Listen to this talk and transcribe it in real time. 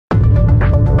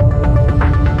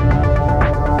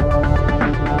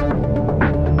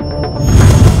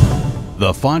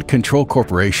The FOD Control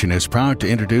Corporation is proud to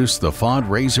introduce the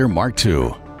FOD-Razor Mark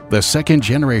II, the second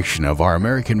generation of our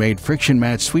American-made friction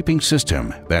mat sweeping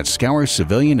system that scours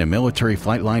civilian and military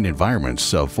flight line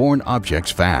environments of foreign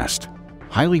objects fast,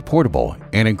 highly portable,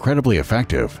 and incredibly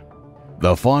effective.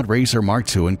 The FOD-Razor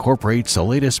Mark II incorporates the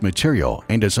latest material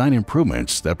and design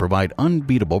improvements that provide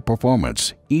unbeatable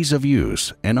performance, ease of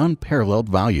use, and unparalleled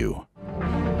value.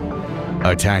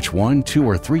 Attach 1, 2,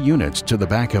 or 3 units to the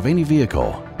back of any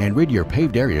vehicle and rid your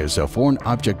paved areas of foreign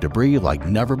object debris like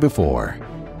never before.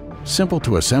 Simple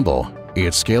to assemble,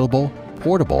 it's scalable,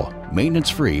 portable,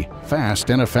 maintenance-free, fast,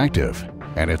 and effective,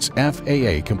 and it's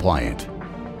FAA compliant.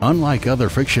 Unlike other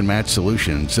friction mat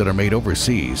solutions that are made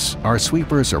overseas, our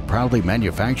sweepers are proudly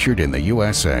manufactured in the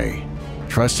USA.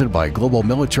 Trusted by global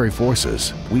military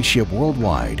forces, we ship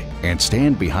worldwide and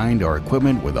stand behind our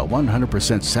equipment with a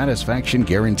 100% satisfaction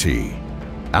guarantee.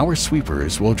 Our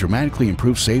sweepers will dramatically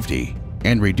improve safety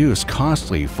and reduce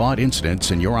costly FOD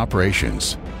incidents in your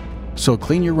operations. So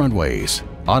clean your runways,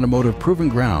 automotive proving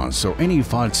grounds, or any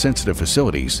FOD-sensitive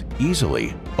facilities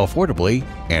easily, affordably,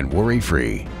 and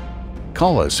worry-free.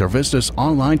 Call us or visit us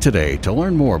online today to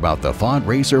learn more about the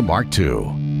FOD-Razor Mark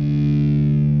II.